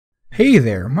Hey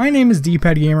there, my name is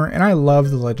DPadGamer and I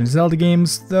love the Legend of Zelda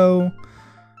games, though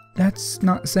that's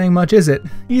not saying much, is it?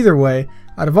 Either way,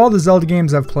 out of all the Zelda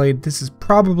games I've played, this is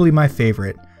probably my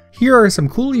favorite. Here are some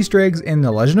cool Easter eggs in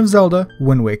The Legend of Zelda: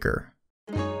 Wind Waker.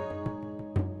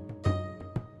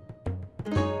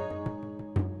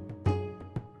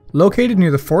 Located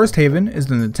near the Forest Haven is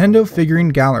the Nintendo Figurine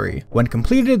Gallery. When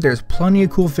completed, there's plenty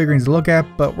of cool figurines to look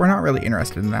at, but we're not really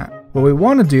interested in that. What we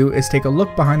want to do is take a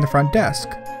look behind the front desk.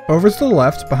 Over to the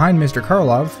left, behind Mr.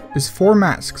 Karlov, is 4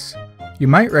 masks. You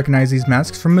might recognize these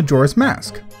masks from Majora's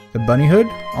Mask, the Bunny Hood,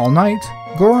 All Night,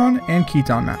 Goron, and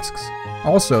Keaton masks.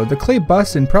 Also, the clay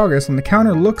bust in progress on the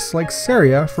counter looks like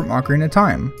Saria from Ocarina of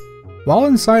Time. While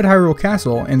inside Hyrule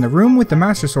Castle, in the room with the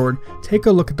Master Sword, take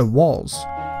a look at the walls.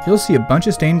 You'll see a bunch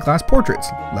of stained glass portraits.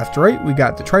 Left to right, we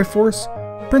got the Triforce,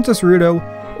 Princess Ruto,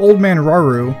 Old Man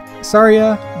Rauru,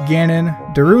 Saria,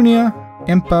 Ganon, Darunia,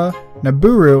 Impa,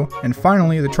 Nabooru, and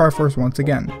finally the Triforce once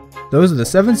again. Those are the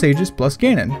 7 sages plus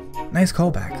Ganon. Nice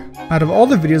callback. Out of all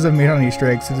the videos I've made on Easter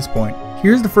eggs to this point,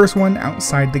 here's the first one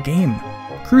outside the game.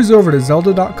 Cruise over to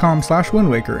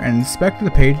zelda.com/windwaker and inspect the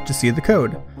page to see the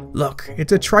code. Look,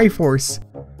 it's a Triforce.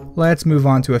 Let's move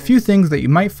on to a few things that you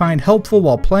might find helpful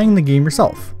while playing the game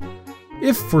yourself.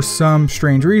 If for some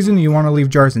strange reason you want to leave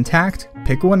jars intact,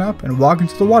 pick one up and walk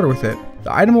into the water with it.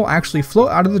 The item will actually float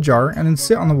out of the jar and then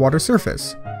sit on the water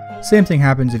surface. Same thing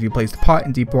happens if you place the pot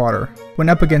in deep water. When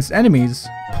up against enemies,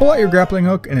 pull out your grappling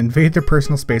hook and invade their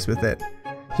personal space with it.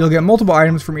 You'll get multiple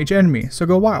items from each enemy, so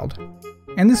go wild.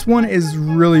 And this one is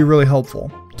really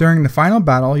helpful. During the final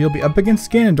battle, you'll be up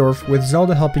against Ganondorf with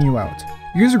Zelda helping you out.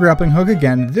 Use a grappling hook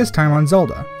again, this time on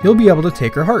Zelda. You'll be able to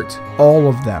take her heart. All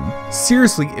of them.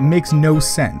 Seriously, it makes no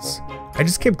sense. I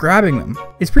just kept grabbing them.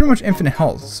 It's pretty much infinite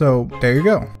health, so there you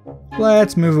go.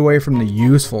 Let's move away from the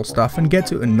useful stuff and get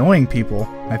to annoying people,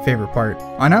 my favorite part.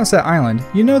 On Outset Island,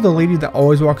 you know the lady that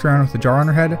always walks around with a jar on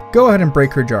her head? Go ahead and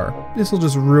break her jar. This will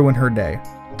just ruin her day.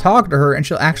 Talk to her and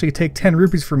she'll actually take 10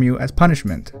 rupees from you as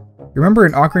punishment. Remember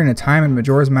in Ocarina of Time and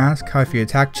Majora's Mask how if you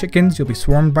attack chickens you'll be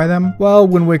swarmed by them? Well,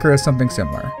 Wind Waker has something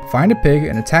similar. Find a pig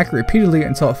and attack it repeatedly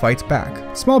until it fights back.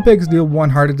 Small pigs deal 1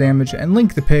 heart of damage, and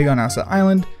Link the pig on Outset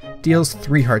Island deals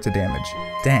 3 hearts of damage.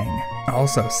 Dang.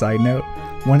 Also, side note,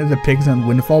 one of the pigs on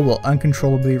Windfall will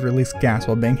uncontrollably release gas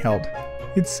while being held.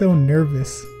 It's so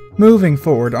nervous. Moving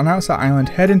forward, on Outset Island,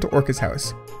 head into Orca's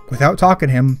house. Without talking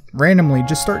to him, randomly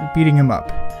just start beating him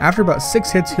up. After about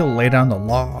 6 hits, he'll lay down the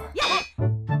law.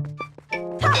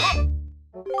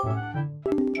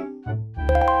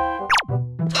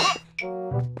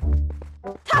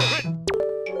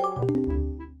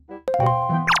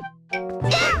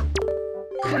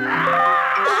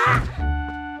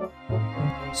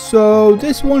 So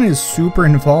this one is super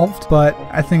involved, but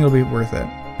I think it'll be worth it.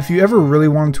 If you ever really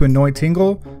wanted to annoy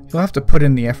Tingle, you'll have to put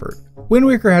in the effort. Wind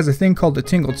Waker has a thing called the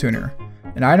Tingle Tuner,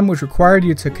 an item which required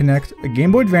you to connect a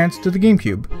Game Boy Advance to the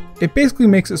Gamecube. It basically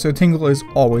makes it so Tingle is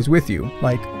always with you,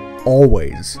 like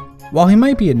always. While he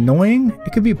might be annoying,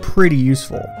 it could be pretty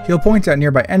useful. He'll point out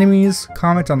nearby enemies,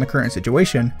 comment on the current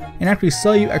situation, and actually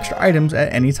sell you extra items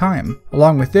at any time.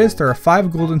 Along with this, there are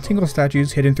 5 golden Tingle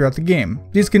statues hidden throughout the game.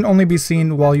 These can only be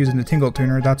seen while using the Tingle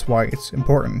Tuner, that's why it's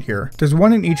important here. There's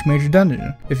one in each major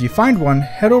dungeon. If you find one,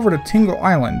 head over to Tingle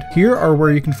Island. Here are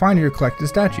where you can find your collected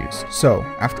statues. So,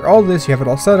 after all this, you have it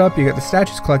all set up, you get the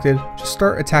statues collected, just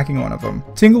start attacking one of them.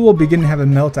 Tingle will begin to have a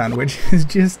meltdown, which is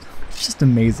just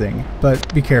amazing.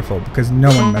 But be careful, because no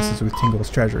one messes with Tingle's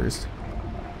treasures.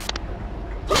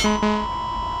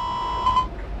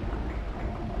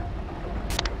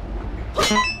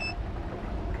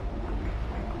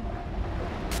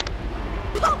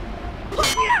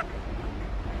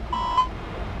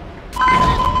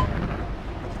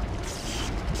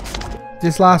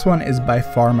 This last one is by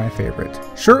far my favorite.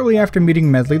 Shortly after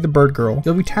meeting Medley the bird girl,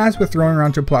 you'll be tasked with throwing her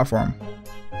onto a platform.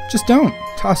 Just don't.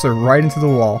 Toss her right into the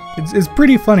wall. It's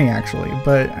pretty funny actually,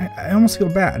 but I almost feel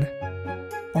bad.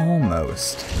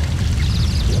 Almost.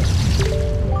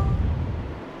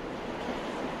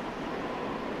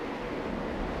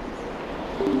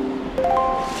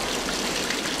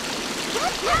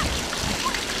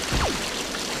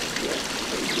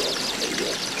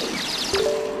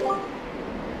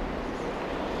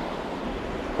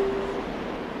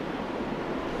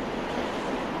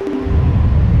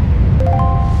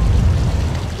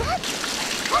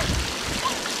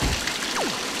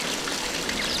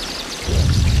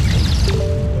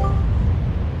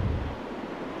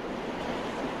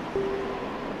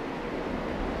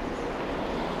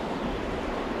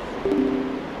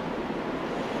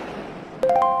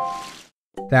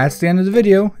 That's the end of the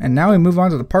video, and now we move on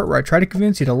to the part where I try to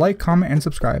convince you to like, comment, and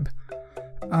subscribe.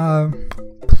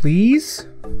 please?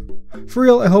 For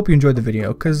real, I hope you enjoyed the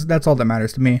video, because that's all that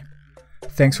matters to me.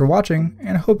 Thanks for watching,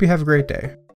 and I hope you have a great day.